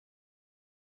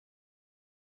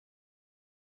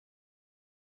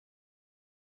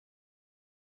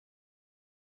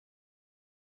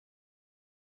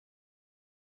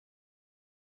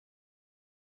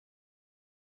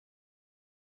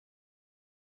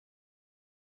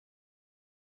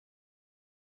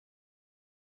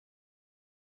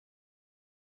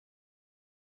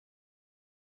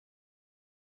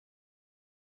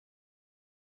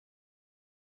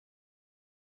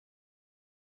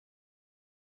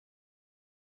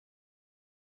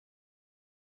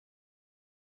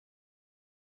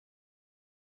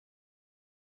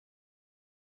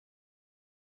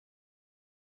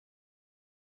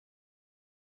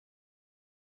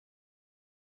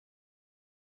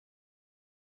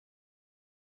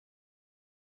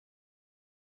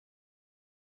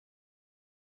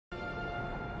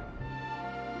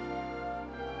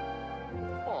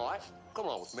Come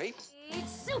along with me.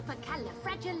 It's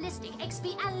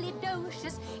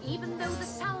supercalifragilisticexpialidocious, even though the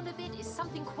sound of it is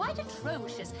something quite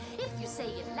atrocious. If you say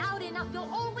it loud enough, you'll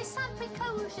always sound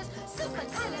precocious.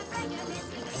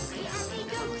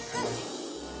 Supercalifragilisticexpialidocious.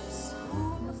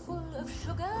 Spoonful of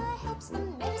sugar helps the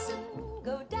medicine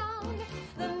go down.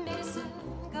 The medicine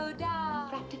go down.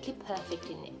 Practically perfect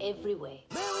in every way.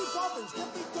 Mary Poppins,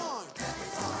 get me gone.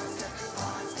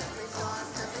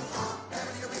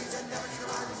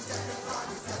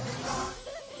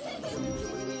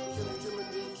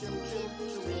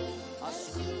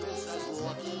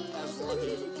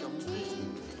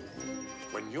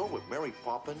 When you're with Mary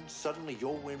Poppins, suddenly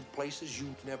you're in places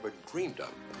you've never dreamed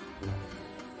of.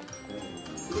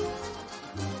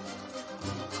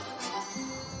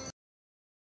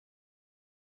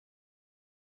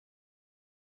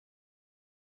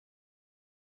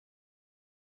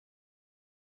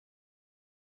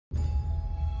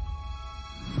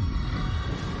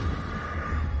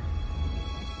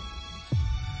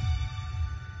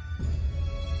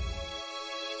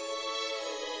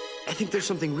 I think there's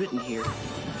something written here.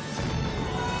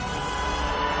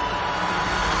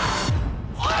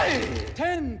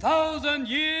 10,000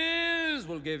 years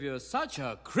will give you such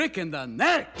a crick in the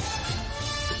neck.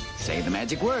 Say the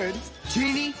magic word.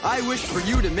 Genie, I wish for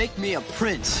you to make me a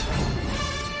prince.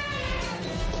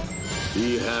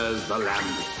 He has the lamp.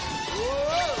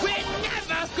 We're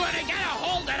never gonna get a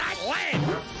hold of that lamp.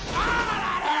 Oh,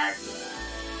 that hurts.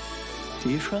 Do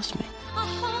you trust me? A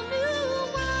whole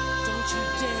new world. Don't you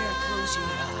dare close your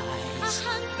eyes.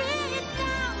 100,000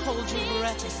 Hold your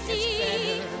breath, to it's see.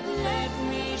 better. Let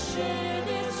me share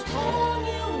this whole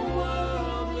new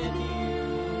world with you.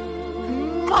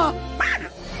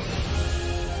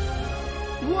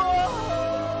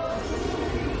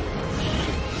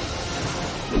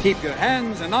 Keep your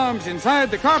hands and arms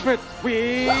inside the carpet.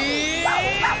 We're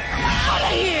out of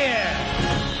here.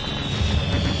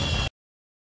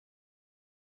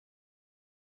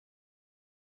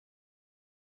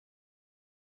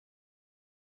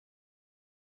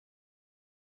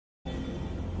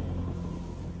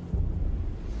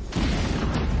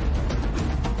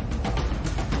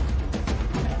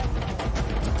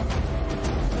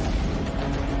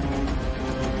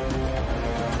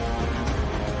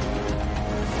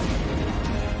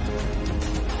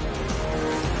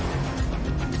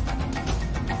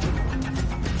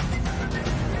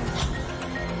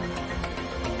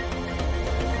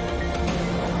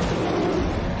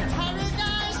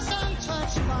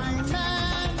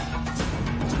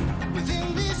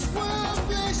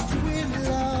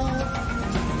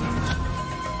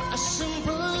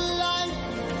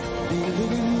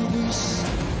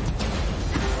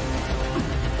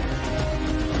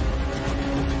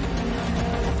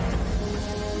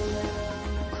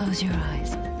 Close your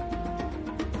eyes.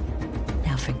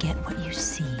 Now forget what you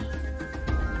see.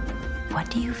 What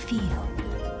do you feel?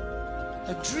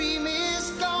 A dream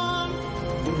is gone,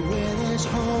 but where there's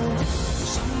hope,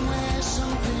 somewhere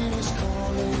something is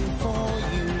calling for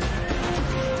you.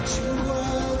 Two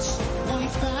worlds, one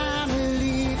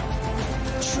family.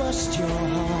 Trust your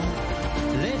heart,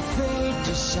 let fate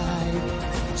decide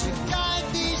to guide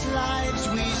these lives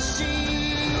we see.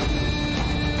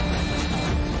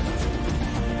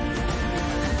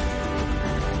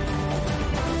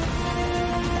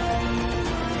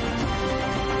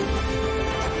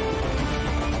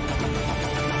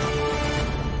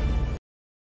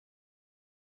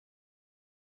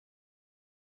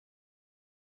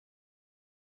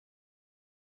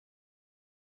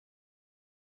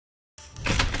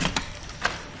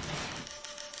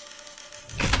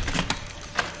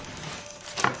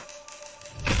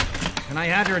 Can I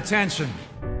have your attention?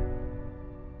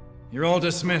 You're all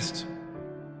dismissed.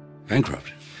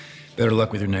 Bankrupt. Better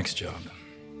luck with your next job.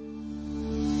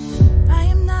 I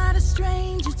am not a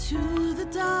stranger to the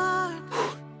dark.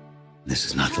 This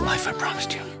is not the life I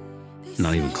promised you.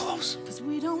 Not even close. 'Cause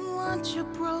we don't want your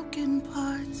broken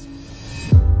parts.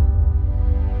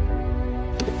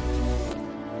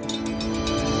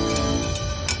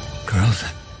 Girls,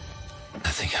 I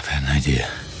think I've had an idea.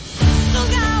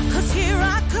 Look out, 'cause here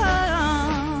I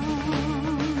come.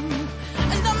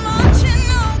 And I'm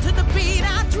marching on to the beat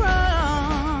I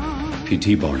drum.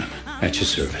 P.T. Barnum, at your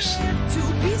service. To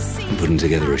be seen. I'm putting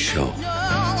together a show,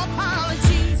 No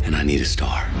apologies. and I need a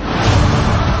star.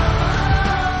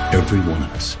 Every one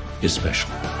of us is special.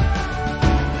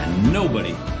 And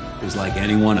nobody is like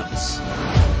anyone else.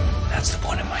 That's the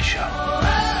point of my show.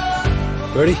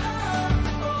 Ready?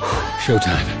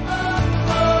 Showtime.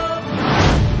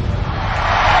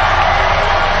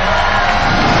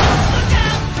 Look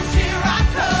out, 'cause here I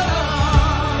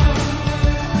come.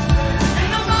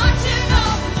 And I'm marching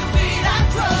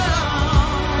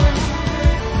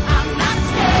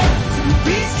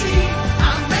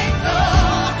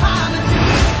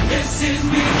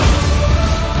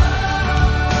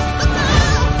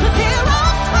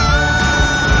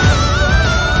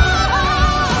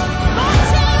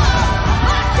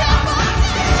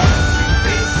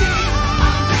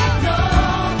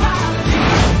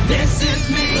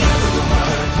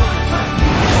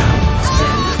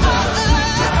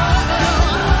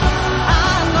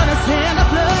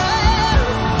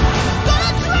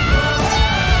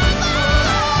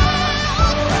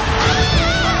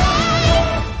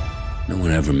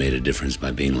never made a difference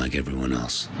by being like everyone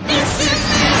else.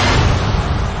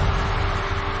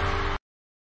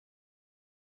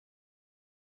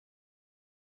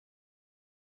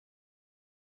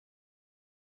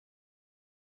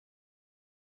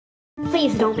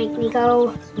 Please don't make me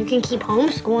go. You can keep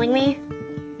homeschooling me.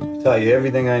 Tell you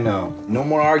everything I know. No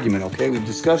more argument, okay? We've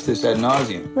discussed this ad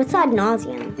nauseum. What's ad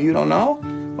nauseum? You don't know?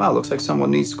 Wow, looks like someone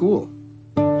needs school.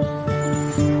 Who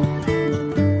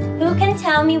can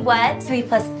tell me what 3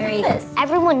 plus 3 is?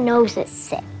 Everyone knows it's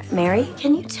 6. Mary,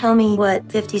 can you tell me what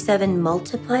 57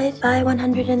 multiplied by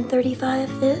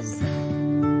 135 is?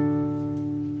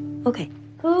 Okay.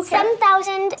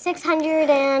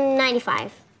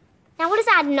 7,695. Now, what does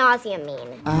ad nauseum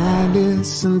mean? I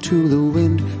listen to the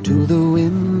wind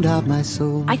of my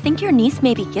soul. I think your niece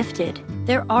may be gifted.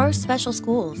 There are special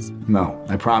schools. No,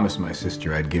 I promised my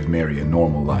sister I'd give Mary a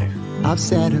normal life. I've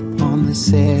sat upon the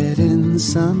setting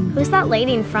sun. Who's that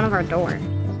lady in front of our door?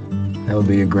 That would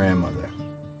be your grandmother.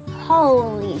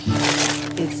 Holy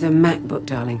shit. It's a MacBook,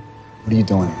 darling. What are you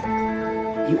doing?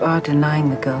 You are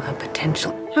denying the girl her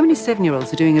potential. How many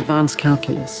 7-year-olds are doing advanced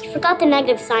calculus? I forgot the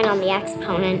negative sign on the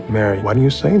exponent. Mary, why do you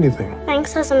say anything? Frank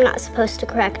says I'm not supposed to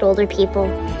correct older people.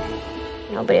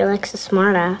 Nobody likes a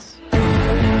smartass.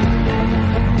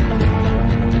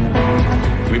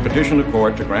 We petition the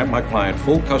court to grant my client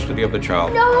full custody of the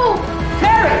child. No!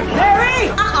 Mary!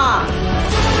 Mary!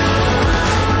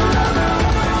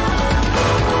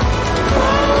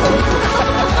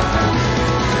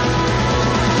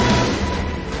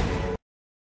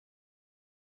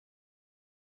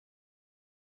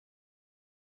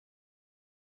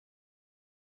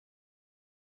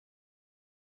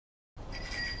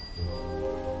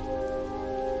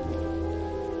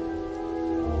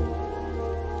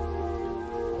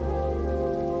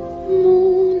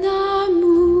 Mon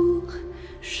amour,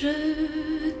 je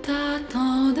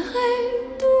t'attendrai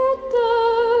toute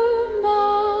ma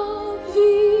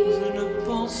vie. Je ne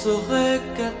penserai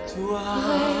qu'à toi.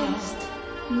 Reste,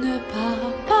 ne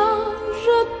pars pas,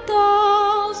 je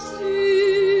t'en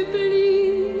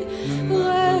supplie.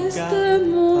 Reste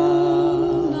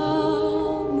mon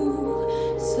amour,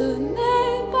 ce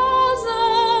n'est pas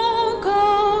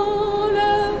encore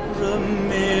l'heure. Je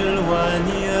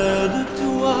m'éloigne de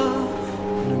toi.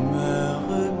 Ne me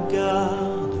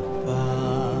regarde pas.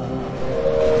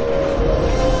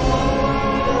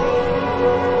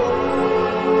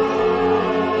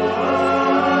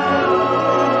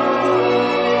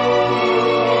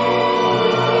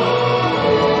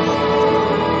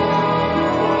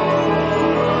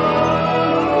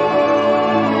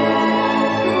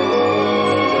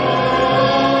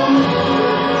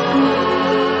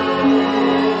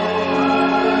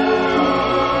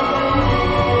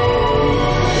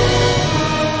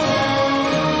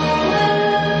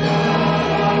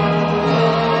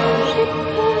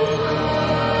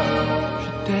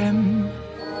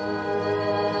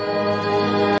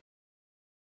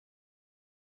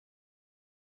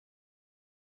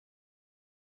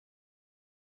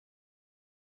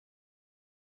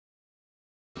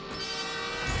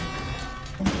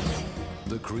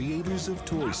 The creators of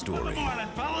Toy Story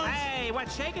Hey,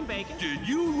 what's shaking, bacon? Did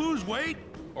you lose weight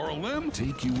or a limb?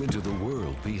 take you into the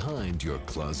world behind your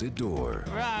closet door.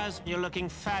 Roz, you're looking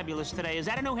fabulous today. Is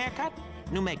that a new haircut?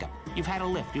 New makeup. You've had a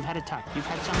lift. You've had a tuck. You've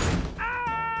had something.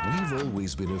 We've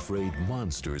always been afraid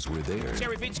monsters were there,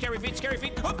 Scary feet, scary feet, scary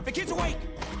feet. Oh, the kid's awake.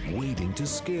 waiting to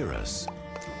scare us.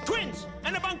 Twins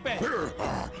and a bunk bed.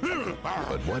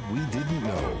 But what we didn't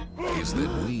know is that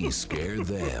we scare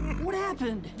them. What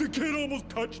happened? The kid almost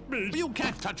touched me. You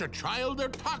can't touch a child. They're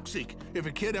toxic. If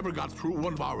a kid ever got through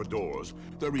one of our doors,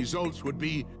 the results would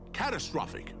be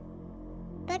catastrophic.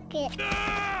 Bucket.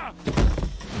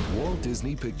 Walt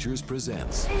Disney Pictures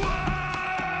presents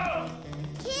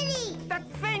Kitty! That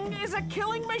thing is a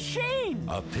killing machine.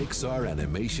 a Pixar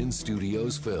Animation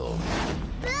Studios film.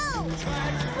 Bill!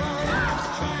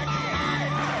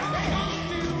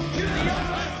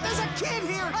 There's a kid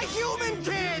here, a human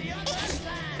kid.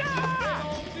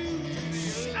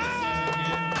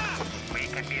 We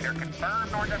can neither confirm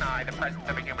nor deny the presence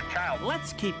of a human child.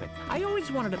 Let's keep it. I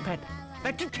always wanted a pet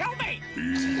that could kill me.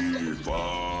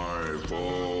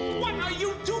 What are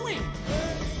you doing?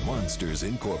 Monsters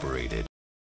Incorporated.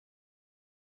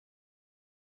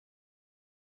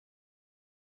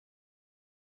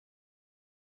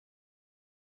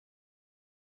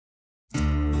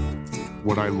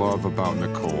 What I love about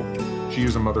Nicole, she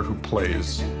is a mother who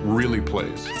plays, really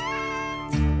plays.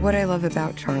 What I love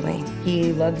about Charlie,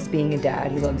 he loves being a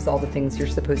dad. He loves all the things you're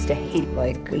supposed to hate,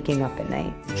 like waking up at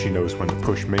night. She knows when to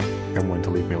push me and when to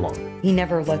leave me alone. He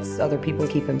never lets other people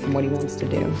keep him from what he wants to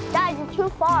do. Dad, you too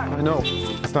far. I know.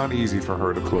 It's not easy for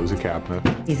her to close a cabinet.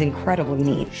 He's incredibly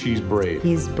neat. She's brave.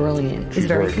 He's brilliant. She's He's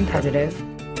very very competitive.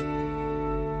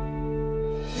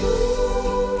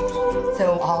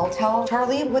 So I'll tell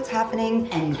Charlie what's happening,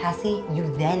 and Cassie,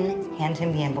 you then hand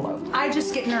him the envelope. I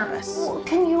just get nervous. Well,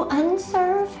 can you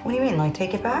unserve? What do you mean, like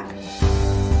take it back?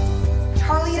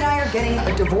 Charlie and I are getting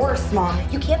a divorce, Mom.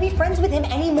 You can't be friends with him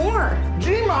anymore.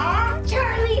 Mom!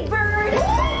 Charlie Bird!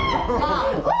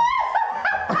 Mom!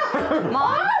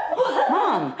 Mom?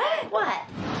 Mom! What?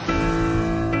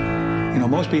 You know,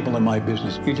 most people in my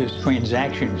business, you're just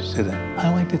transactions to them.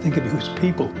 I like to think of you as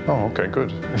people. Oh, okay,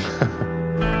 good.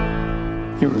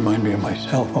 You remind me of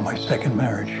myself on my second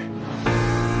marriage.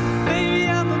 Baby,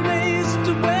 I'm amazed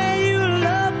the way you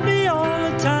love me all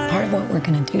the time. Part of what we're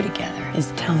gonna do together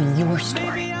is tell your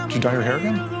story. Did you dye your hair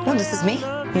again? No, this is me.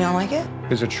 You don't like it?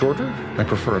 Is it shorter? I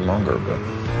prefer it longer, but...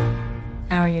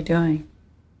 How are you doing?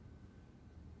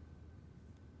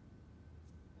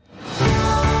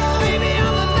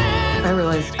 I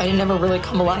realized I didn't ever really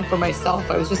come alive for myself.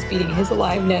 I was just feeding his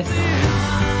aliveness.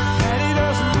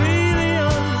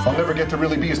 I'll never get to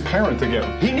really be his parent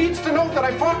again. He needs to know that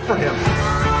I fought for him.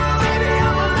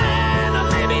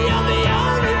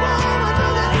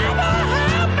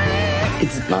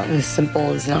 It's not as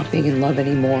simple as not being in love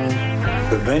anymore.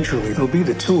 Eventually, it'll be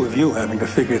the two of you having to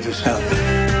figure this out.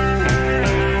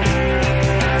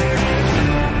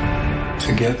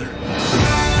 Together.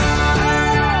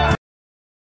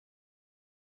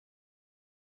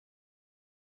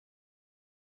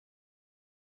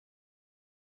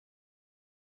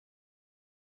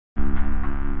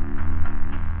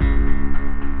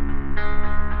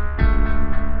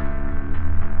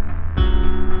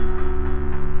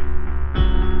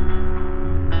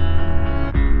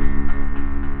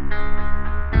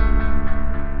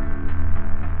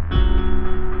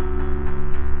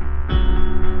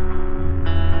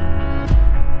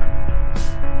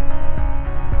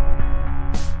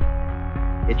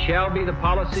 It shall be the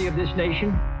policy of this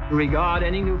nation to regard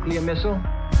any nuclear missile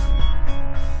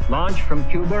launched from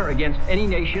Cuba against any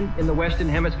nation in the Western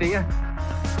Hemisphere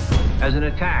as an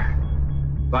attack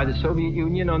by the Soviet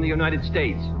Union on the United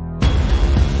States.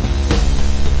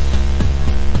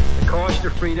 The cost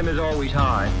of freedom is always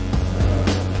high.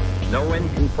 No one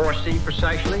can foresee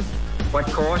precisely what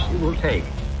course it will take.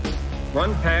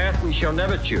 One path we shall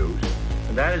never choose,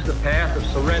 and that is the path of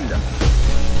surrender.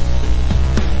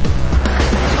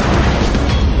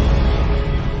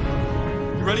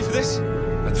 You ready for this?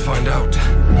 Let's find out.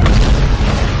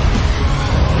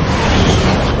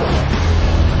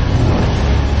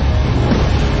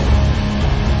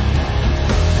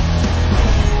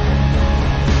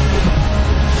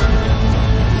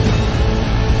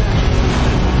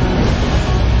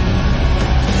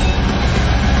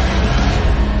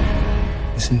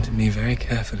 Listen to me very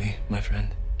carefully, my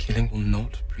friend. Killing will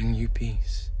not bring you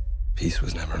peace. Peace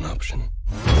was never an option.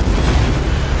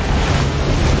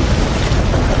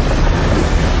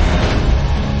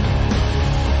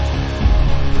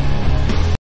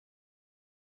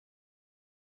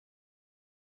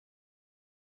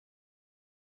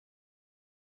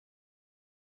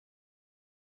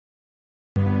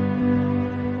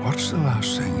 What's the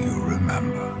last thing you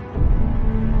remember?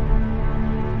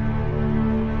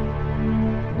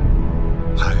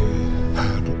 I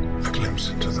had a glimpse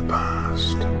into the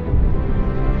past.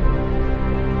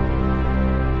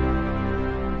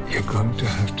 You're going to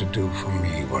have to do for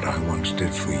me what I once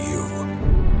did for you.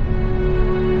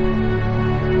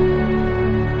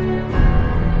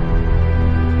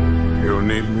 You'll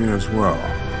need me as well.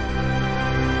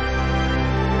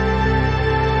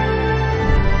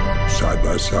 Side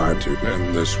by side to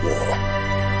end this war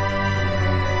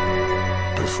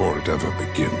before it ever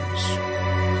begins.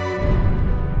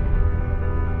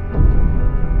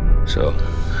 So,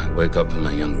 I wake up in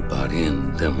my younger body,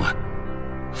 and then what?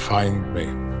 Find me,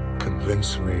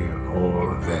 convince me of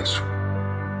all of this.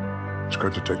 It's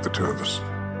going to take the two of us.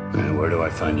 And where do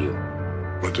I find you?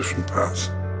 A different path,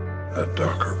 a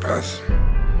darker path.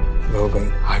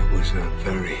 Logan, I was a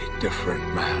very different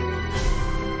man.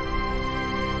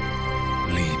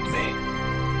 Lead me.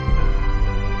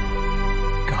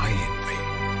 Guide me.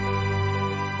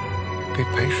 Be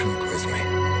patient with me.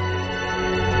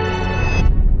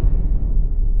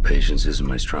 Patience isn't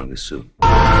my strongest suit.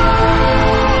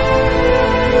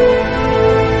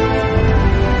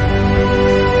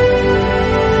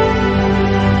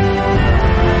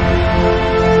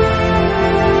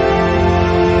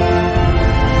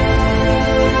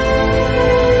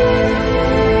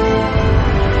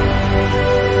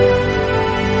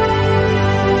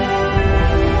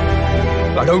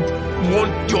 I don't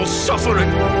want your suffering.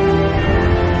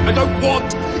 I I don't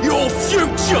want your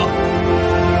future!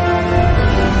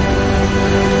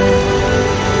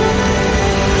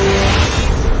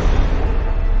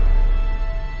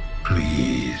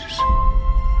 Please.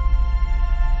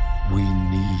 We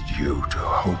need you to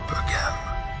hope again.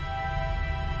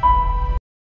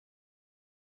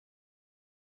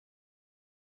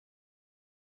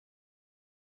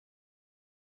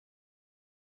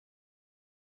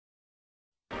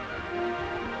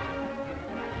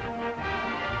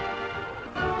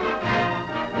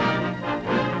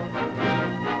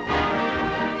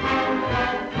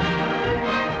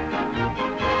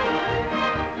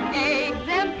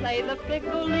 The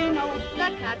piccolino,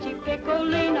 the catchy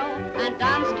piccolino, and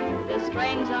dance to the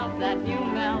strains of that new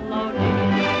melody.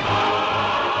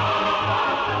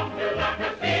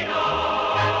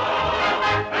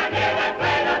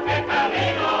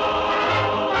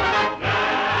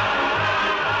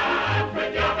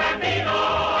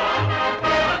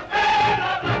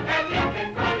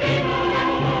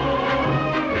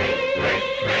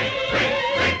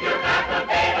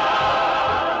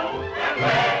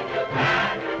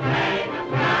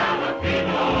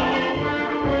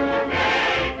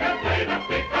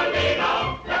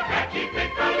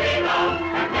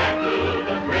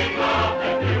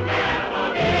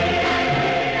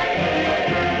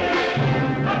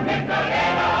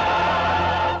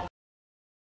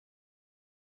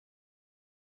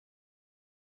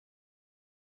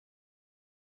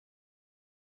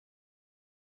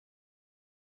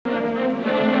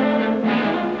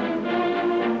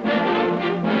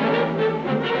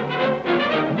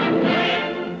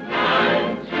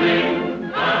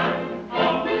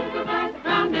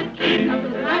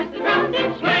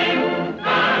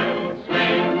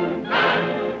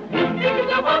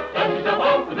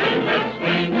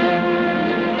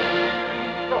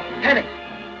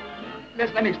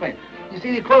 Let me explain. You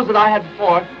see, the clothes that I had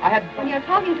before, When you're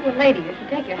talking to a lady, you should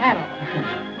take your hat off.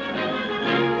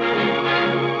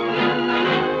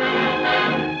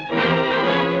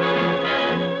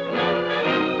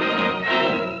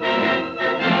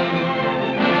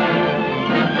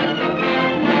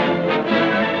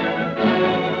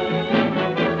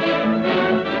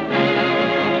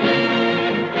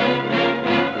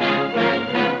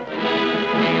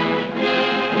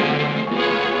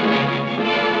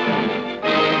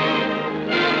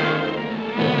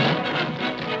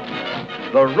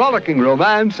 The rollicking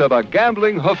romance of a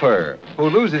gambling hoofer who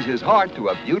loses his heart to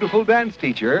a beautiful dance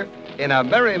teacher in a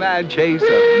merry mad chase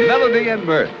of melody and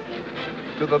mirth.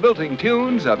 To the lilting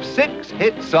tunes of 6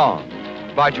 hit songs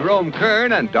by Jerome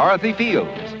Kern and Dorothy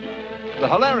Fields. The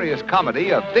hilarious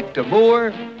comedy of Victor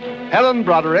Moore, Helen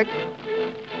Broderick,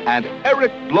 and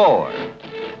Eric Blore.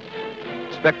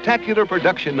 Spectacular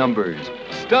production numbers,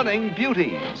 stunning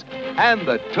beauties, and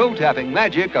the toe-tapping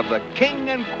magic of the king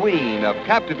and queen of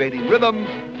captivating rhythm,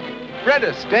 Fred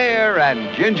Astaire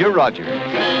and Ginger Rogers.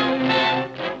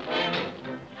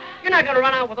 You're not going to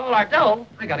run out with all our dough.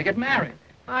 I got to get married.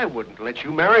 I wouldn't let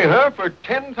you marry her for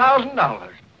 $10,000.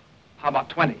 How about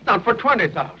 20? Not for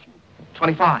 20,000.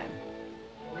 25.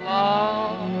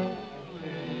 Love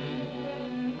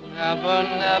never,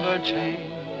 never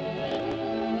change.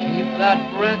 Keep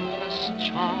that breathless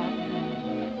charm.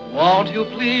 Won't you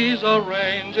please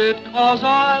arrange it, 'cause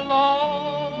I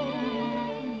love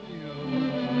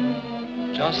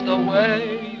you just the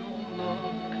way you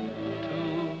look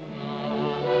tonight.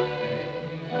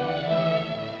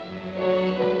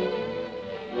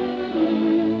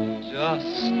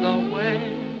 Just the way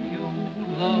you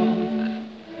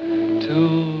look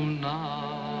tonight.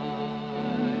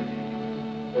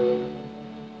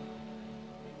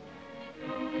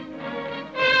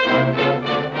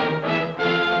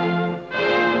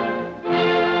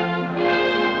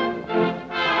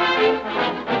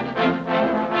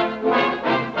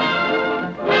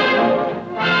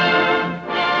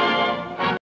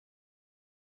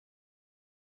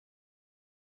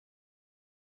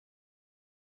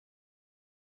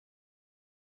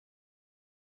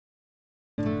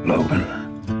 Logan,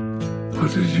 what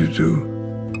did you do?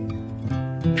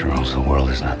 Charles, the world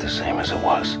is not the same as it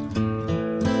was.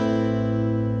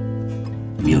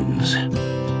 Mutants.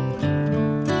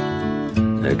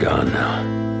 They're gone now.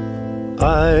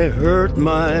 I hurt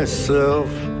myself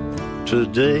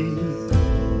today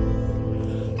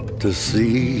to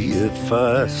see if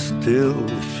I still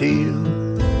feel.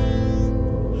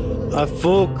 I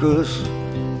focus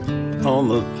on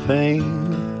the pain,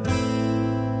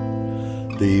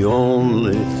 the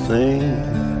only thing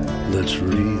that's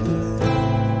real.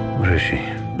 What is she?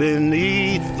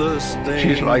 Beneath the stain.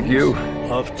 She's like you.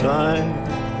 Of time.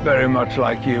 Very much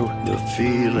like you. The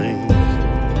feelings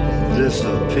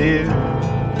disappear.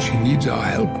 She needs our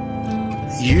help.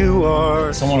 You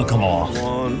are Someone will come along.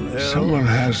 Someone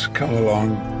has come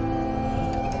along.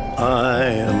 I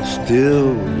am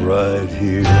still right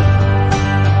here.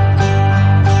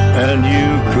 And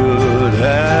you could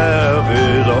have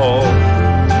it all.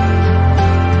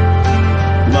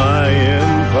 My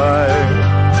empire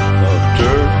of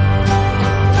dirt.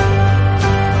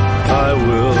 I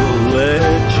will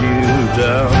let you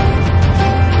down.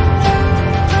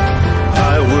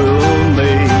 I will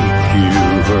make you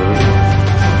hurt.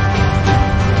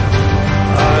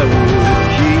 I will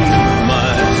keep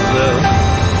myself.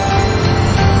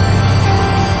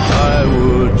 I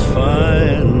would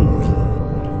find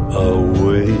a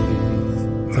way.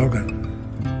 Logan,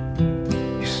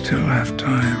 you still have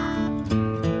time.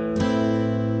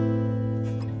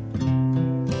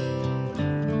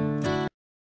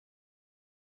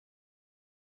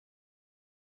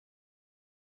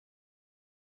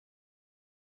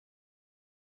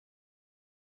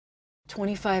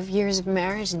 25 years of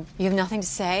marriage and you have nothing to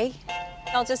say?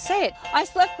 I'll just say it. I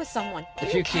slept with someone.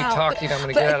 If you keep talking, I'm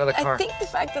gonna get out of the car. I think the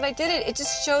fact that I did it, it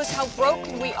just shows how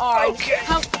broken we are. Okay. And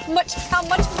how much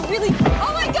we really.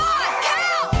 Oh my God!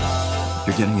 Cal!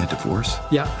 You're getting a divorce?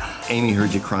 Yeah. Amy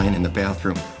heard you crying in the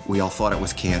bathroom. We all thought it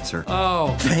was cancer.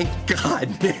 Oh. Thank God,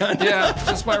 man. Yeah,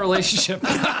 just my relationship.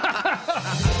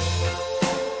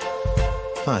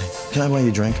 Hi, can I buy you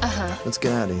a drink? Uh-huh. Let's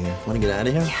get out of here. Want to get out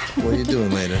of here? Yeah. What are you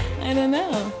doing later? I don't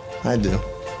know. I do.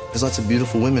 There's lots of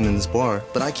beautiful women in this bar,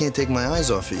 but I can't take my eyes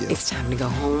off of you. It's time to go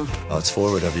home. Oh, it's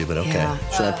forward of you, but okay. Yeah.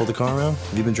 Should I pull the car around?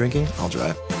 Have you been drinking? I'll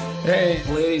drive. Hey,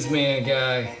 ladies man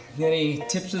guy. Any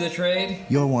tips of the trade?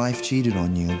 Your wife cheated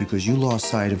on you because you lost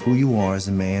sight of who you are as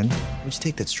a man. Why don't you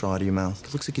take that straw out of your mouth?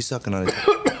 It looks like you're sucking on it.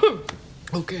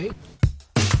 Okay.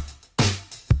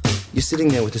 You're sitting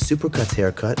there with a Supercuts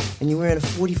haircut, and you're wearing a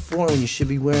 44 when you should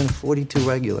be wearing a 42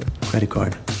 regular. Credit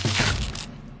card.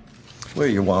 Where are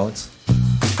your wallets?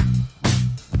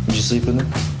 Would you sleep with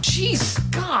them? Jeez,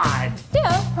 God.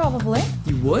 Yeah, probably.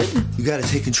 You would? You gotta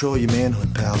take control of your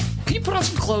manhood, pal. Can you put on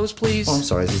some clothes, please? Oh, I'm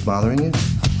sorry. Is this bothering you?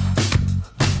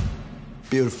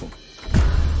 Beautiful.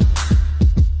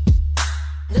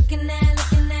 Looking at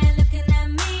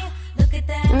me. Look at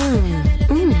that.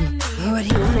 What do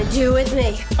you want to do with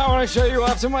me? I want to show you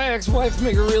off to my ex-wife,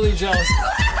 make her really jealous.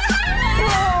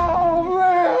 Oh,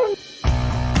 man.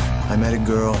 I met a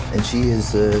girl, and she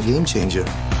is a game changer.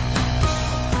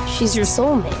 She's your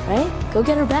soulmate, right? Go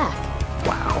get her back.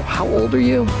 Wow, how old are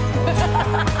you?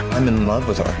 I'm in love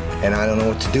with her, and I don't know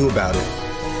what to do about it.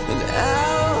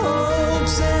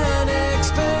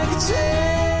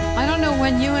 I don't know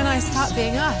when you and I stopped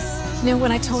being us. You know,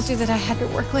 when I told you that I had to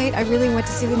work late, I really went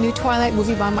to see the new Twilight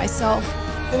movie by myself.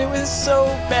 And it was so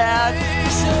bad.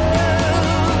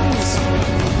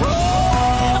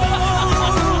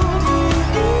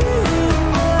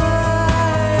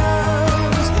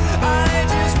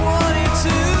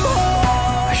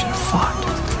 I should have fought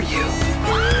for you.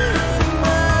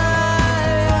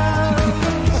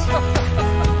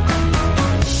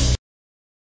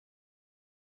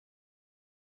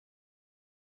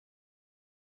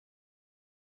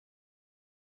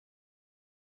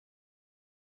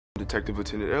 Detective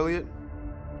Lieutenant Elliott,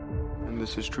 and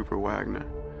this is Trooper Wagner.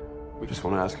 We just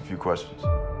want to ask a few questions.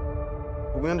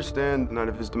 We understand the night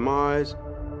of his demise,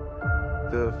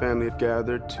 the family had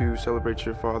gathered to celebrate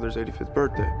your father's 85th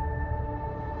birthday.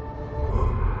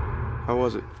 How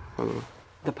was it, by the way?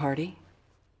 The party?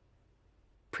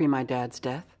 Pre my dad's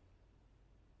death?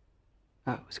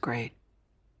 Oh, it was great.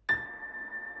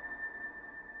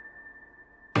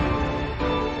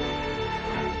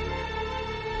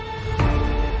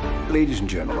 Ladies and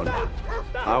gentlemen,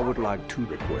 I would like to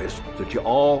request that you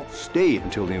all stay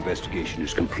until the investigation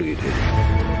is completed.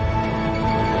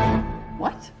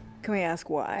 What? Can we ask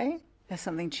why? Has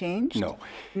something changed? No.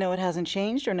 No, it hasn't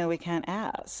changed, or no, we can't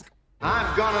ask.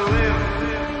 I'm gonna live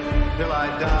till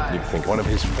I die. You think one of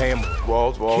his family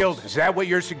Walls. killed? Is that what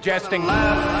you're suggesting? Then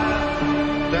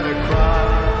I cry.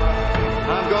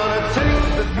 I'm gonna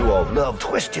take the... You all love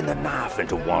twisting the knife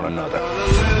into one another.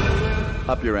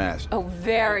 Up your ass. Oh,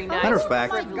 very nice. Matter of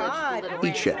fact, Oh, my God.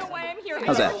 eat shit.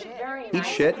 How's that? Eat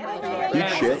shit. Eat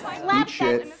shit. Eat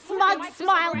shit. Smug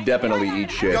smile. Definitely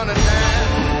eat shit. Gonna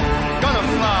dance, gonna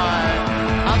fly.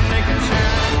 I'll take a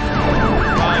chance. I'm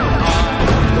high.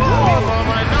 All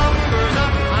my numbers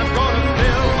up. I'm gonna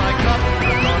fill my cup.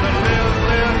 I'm gonna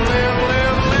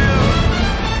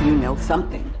live. You know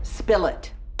something. Spill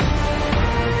it.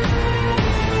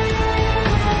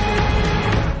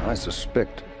 I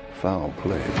suspect foul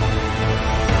play.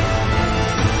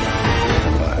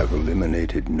 And I have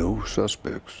eliminated no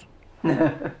suspects.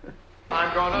 I'm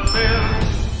gonna live.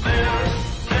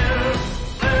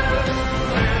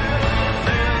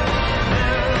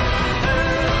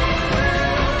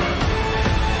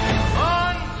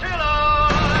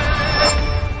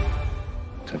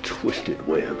 twisted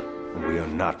web. We are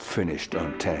not finished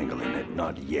untangling it,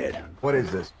 not yet. What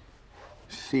is this?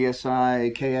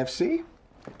 CSI KFC?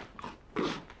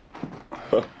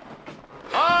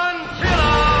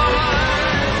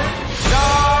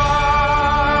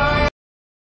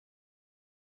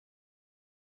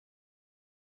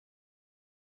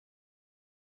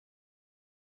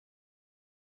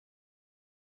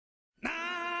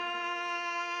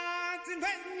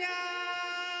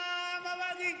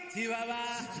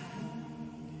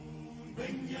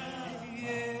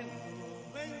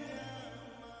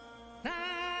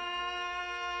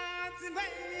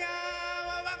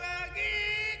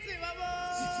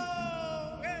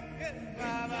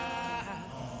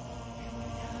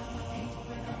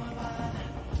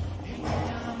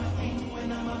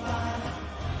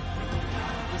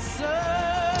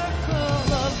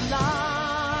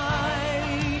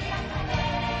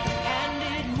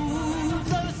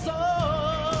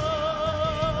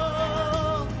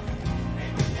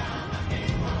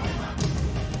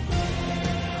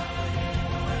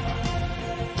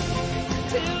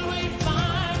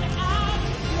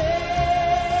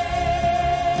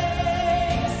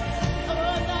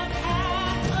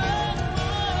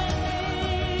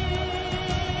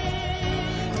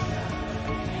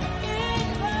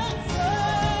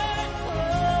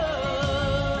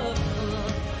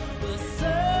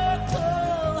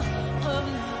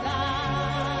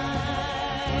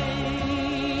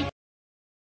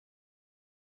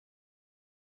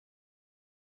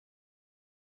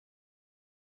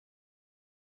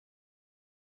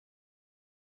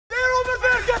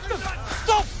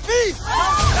 Stop, please!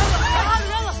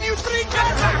 You three get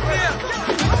back here!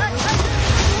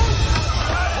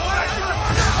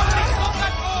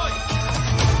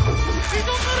 He's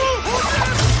on the roof!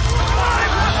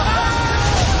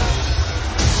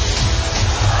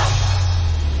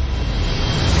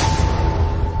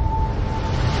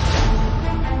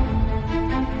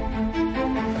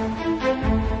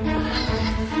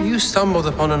 You stumbled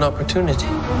upon an opportunity.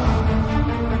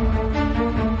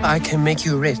 I can make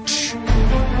you rich.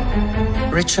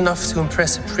 Rich enough to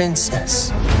impress a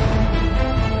princess.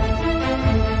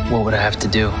 What would I have to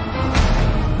do?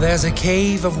 There's a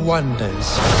cave of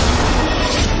wonders.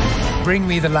 Bring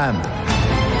me the lamp.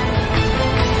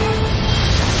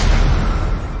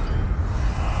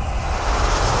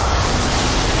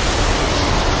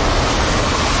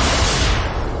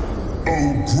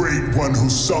 O great one who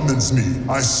summons me,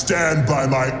 I stand by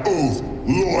my oath,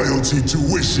 loyalty to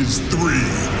wishes 3.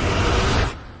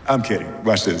 I'm kidding.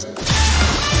 Watch this.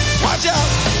 Watch out!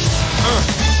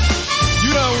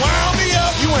 You done wound me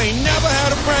up. You ain't never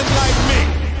had a friend like me.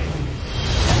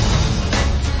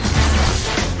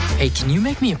 Hey, can you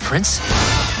make me a prince?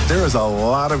 There is a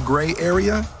lot of gray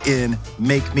area in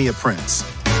Make Me a Prince.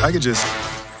 I could just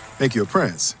make you a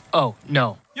prince. Oh,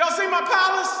 no. Y'all see my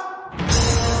palace?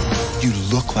 You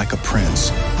look like a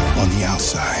prince on the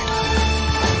outside,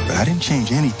 but I didn't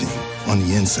change anything on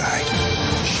the inside.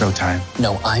 Showtime.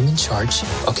 No, I'm in charge,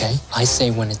 okay? I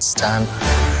say when it's time.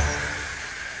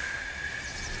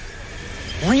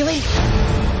 Really?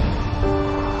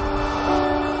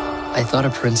 I thought a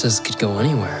princess could go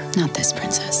anywhere. Not this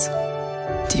princess.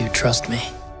 Do you trust me?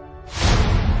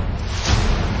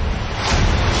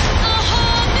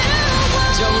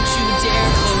 Don't you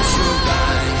dare close your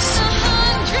eyes.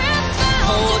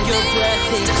 Hold your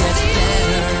breath, it gets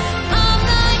better. I'm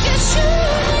like a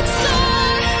shooting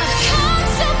star. I've come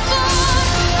so far.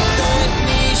 Let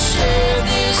me share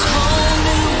this whole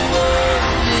new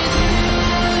world with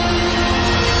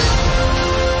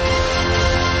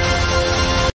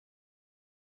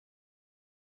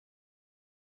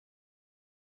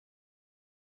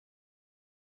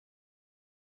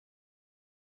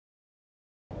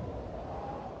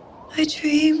I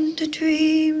dreamed a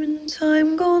dream in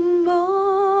time gone by,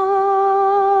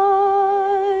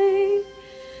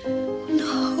 when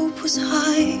hope was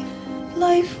high,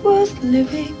 life worth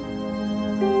living.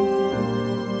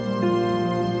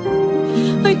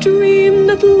 I dreamed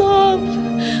that love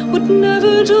would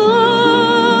never die.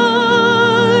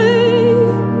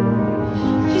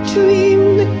 I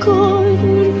dreamed that God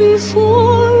would be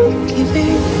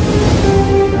forgiving.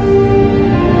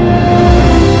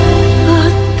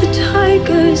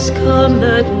 Come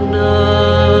at night,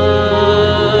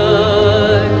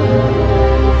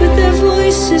 with their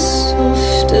voices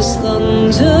soft as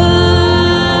thunder.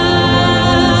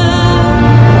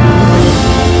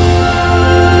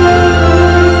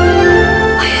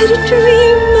 I had a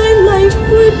dream my life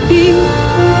would be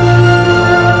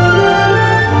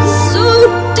so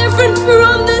different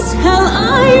from this hell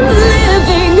I'm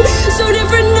living, so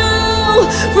different now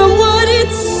from what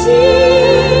it seems.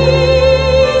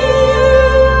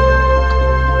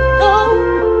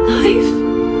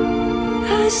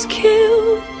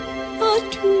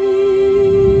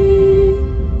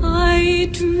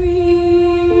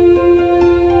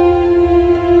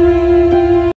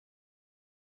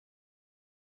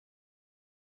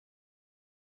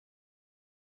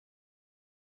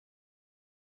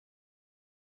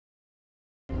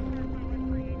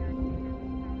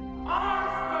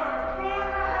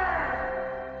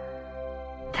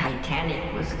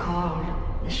 was called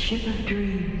the Ship of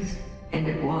Dreams, and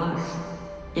it was.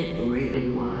 It really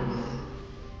was.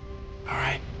 All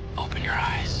right, open your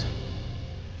eyes.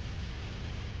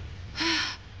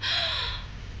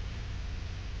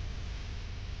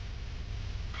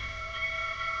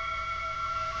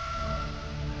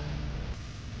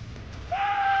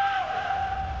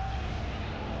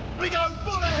 We go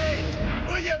full ahead!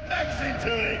 Put your backs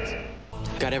into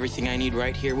it! Got everything I need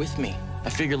right here with me. I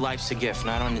figure life's a gift,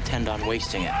 and I don't intend on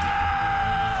wasting it.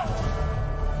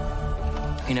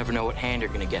 You never know what hand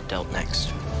you're gonna get dealt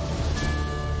next.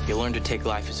 You learn to take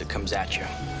life as it comes at you.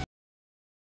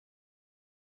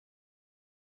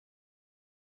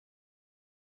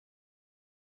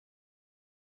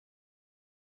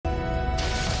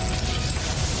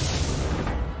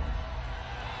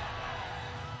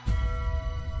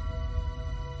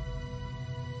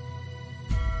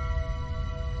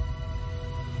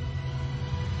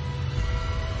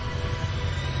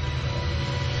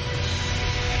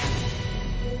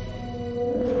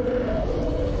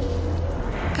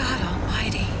 God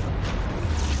Almighty.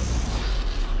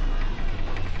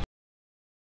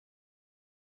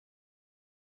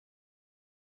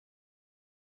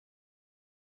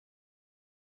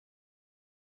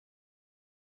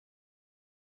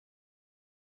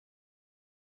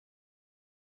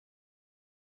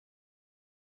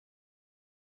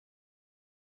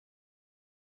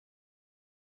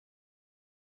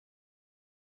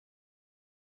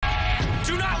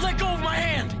 Do not let go of my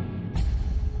hand!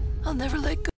 I'll never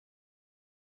let go.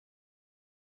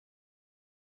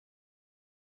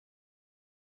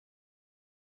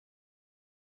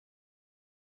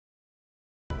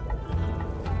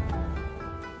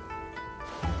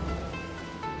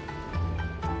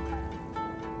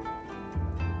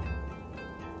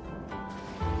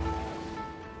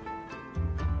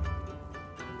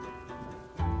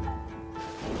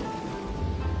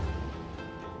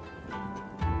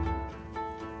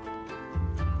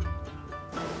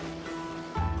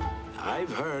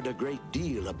 I've heard a great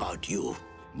deal about you,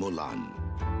 Mulan.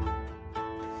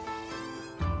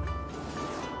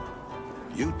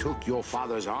 You took your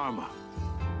father's armor.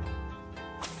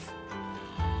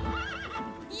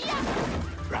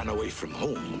 Ran away from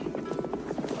home.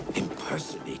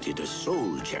 Impersonated a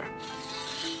soldier.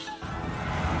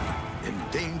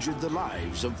 Endangered the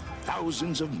lives of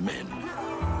thousands of men.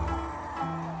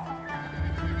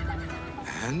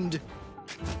 And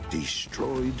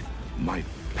destroyed my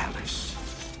palace.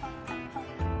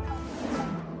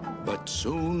 But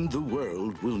soon the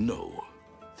world will know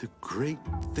the great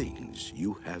things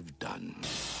you have done.